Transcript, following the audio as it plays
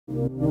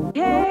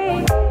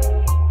Yay!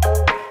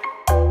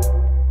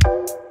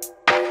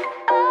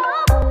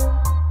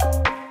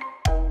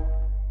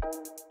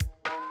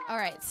 All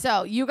right,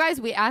 so you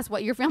guys, we asked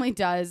what your family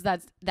does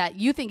that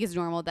you think is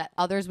normal that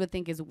others would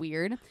think is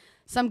weird.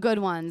 Some good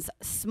ones.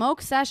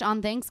 Smoke sesh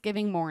on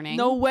Thanksgiving morning.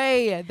 No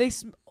way.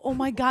 Oh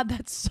my God,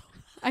 that's so...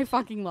 I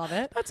fucking love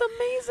it. That's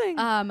amazing.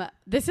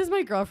 This is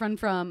my girlfriend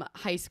from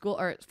high school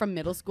or from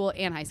middle school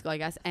and high school, I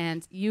guess.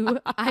 And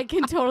I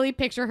can totally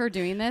picture her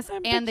doing this,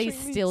 and they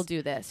still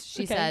do this.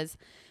 She says,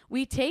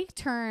 we take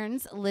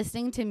turns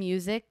listening to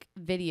music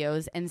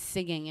videos and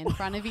singing in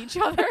front of each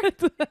other.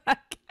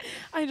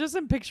 I just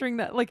am picturing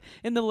that like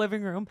in the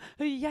living room.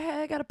 Yeah,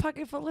 I got a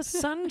pocket full of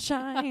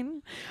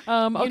sunshine.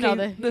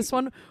 Okay, this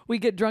one, we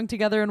get drunk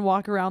together and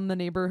walk around the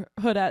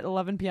neighborhood at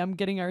 11 p.m.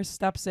 getting our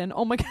steps in.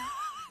 Oh my God.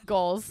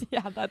 Goals.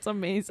 Yeah, that's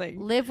amazing.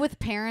 Live with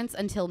parents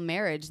until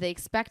marriage. They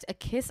expect a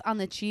kiss on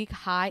the cheek,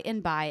 hi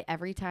and bye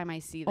every time I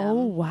see them.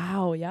 Oh,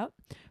 wow. Yep.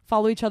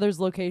 Follow each other's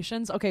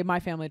locations. Okay, my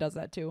family does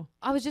that too.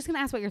 I was just going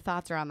to ask what your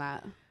thoughts are on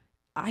that.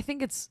 I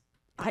think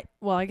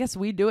I guess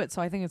we do it,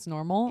 so I think it's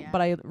normal. Yeah.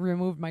 But I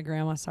removed my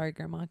grandma. Sorry,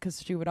 grandma,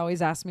 because she would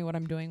always ask me what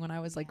I'm doing when I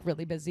was like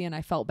really busy, and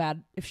I felt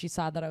bad if she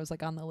saw that I was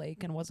like on the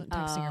lake and wasn't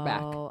texting her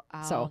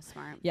back. So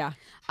smart. Yeah.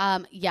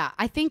 Yeah.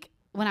 I think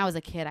when I was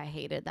a kid, I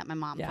hated that my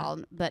mom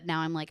called, but now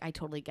I'm like, I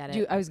totally get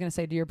it. I was gonna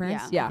say, do your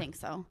parents? Yeah, I think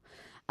so.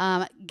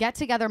 Get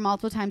together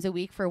multiple times a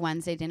week for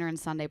Wednesday dinner and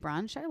Sunday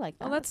brunch. I like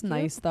that. Oh, that's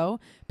nice though.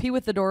 Pee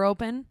with the door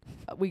open.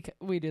 We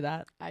do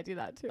that. I do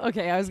that too.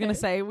 Okay, I was gonna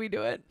say we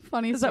do it.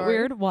 Funny Is story. that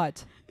weird?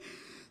 What?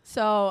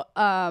 So,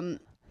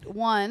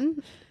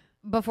 one,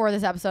 before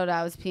this episode,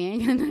 I was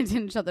peeing and I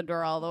didn't shut the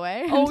door all the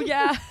way. Oh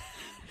yeah.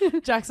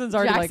 Jackson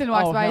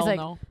walks by. He's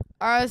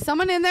like,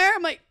 someone in there?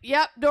 I'm like,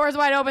 yep, door's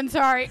wide open.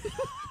 Sorry.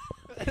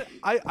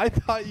 I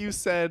thought you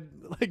said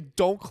like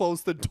don't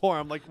close the door.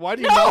 I'm like, why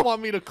do you not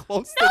want me to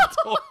close the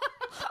door?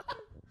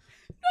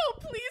 No,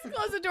 please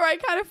close the door. I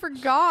kind of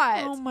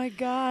forgot. Oh my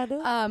God.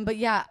 But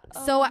yeah,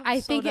 so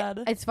I think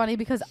it's funny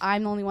because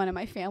I'm the only one in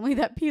my family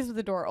that pees with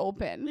the door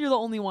open. You're the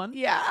only one?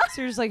 Yeah.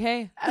 So you're just like,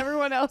 hey.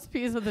 Everyone else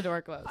pees with the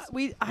door closed.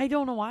 I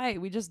don't know why.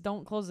 We just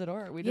don't close the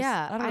door.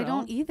 I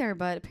don't either,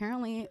 but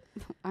apparently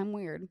I'm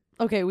weird.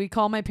 Okay, we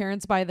call my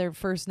parents by their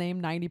first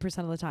name 90%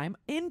 of the time.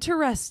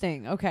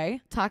 Interesting. Okay.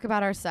 Talk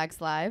about our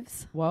sex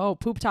lives. Whoa.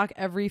 Poop talk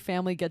every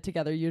family get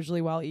together,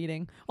 usually while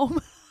eating. Oh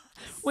my.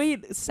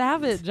 Wait,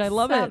 savage. I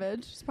love it.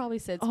 Savage. It's probably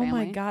Syd's family. Oh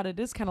my God, it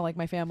is kind of like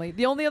my family.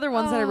 The only other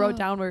ones that I wrote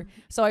down were,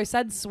 so I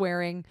said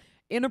swearing,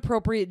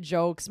 inappropriate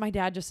jokes. My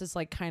dad just is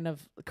like kind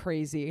of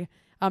crazy.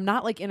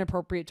 Not like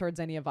inappropriate towards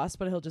any of us,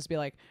 but he'll just be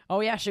like, oh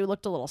yeah, she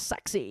looked a little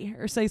sexy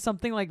or say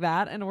something like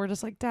that. And we're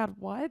just like, Dad,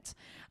 what?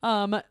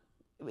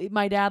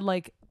 My dad,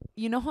 like,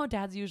 you know how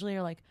dads usually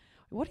are like,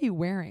 what are you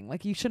wearing?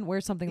 Like, you shouldn't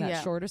wear something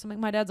that short or something.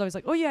 My dad's always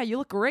like, oh yeah, you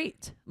look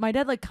great. My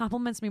dad like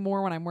compliments me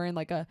more when I'm wearing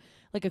like a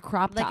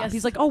crop top.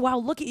 He's like, oh wow,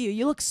 look at you.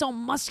 You look so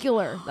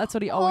muscular. That's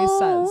what he always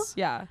says.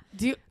 Yeah.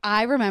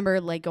 I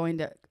remember like going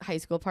to high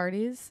school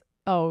parties.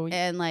 Oh.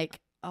 And like,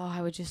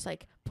 I would just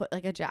like put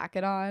like a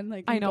jacket on,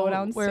 like I know, go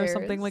downstairs. wear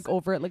something like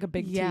over it, like a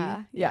big tee.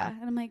 Yeah.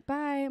 And I'm like,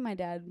 bye. My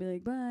dad would be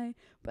like, bye.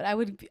 But I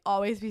would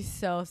always be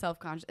so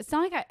self-conscious. It's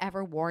not like I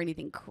ever wore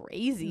anything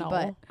crazy,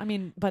 but I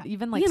mean, but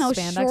even like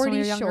spandex when we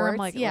were younger, shorts, I'm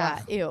like,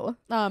 ew.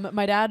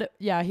 My dad,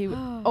 he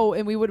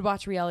and we would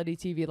watch reality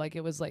TV like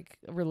it was like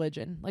a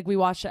religion. Like we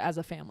watched it as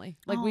a family.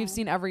 Like we've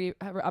seen every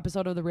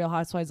episode of The Real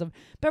Housewives of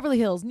Beverly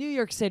Hills, New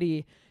York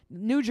City,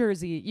 New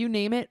Jersey, you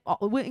name it,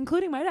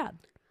 including my dad.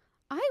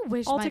 I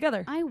wish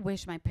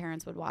my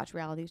parents would watch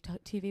reality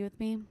TV with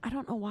me. I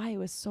don't know why. It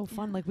was so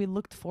fun. Like we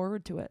looked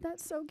forward to it.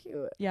 That's so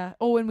cute. Yeah.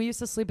 Oh, and we used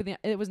to sleep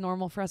it was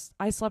normal for us.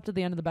 I slept at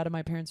the end of the bed in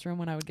my parents' room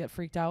when I would get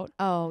freaked out.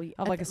 Oh,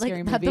 of like a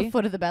scary movie. At the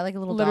foot of the bed, like a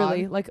little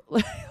literally dog. like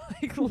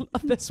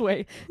this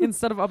way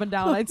instead of up and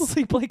down. I'd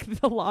sleep like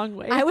the long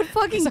way. I would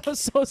fucking. I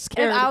was so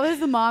scared. If I was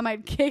the mom,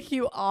 I'd kick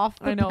you off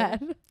the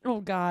bed. Oh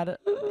God.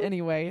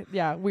 Anyway,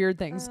 yeah, weird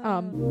things.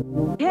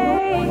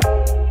 Yay!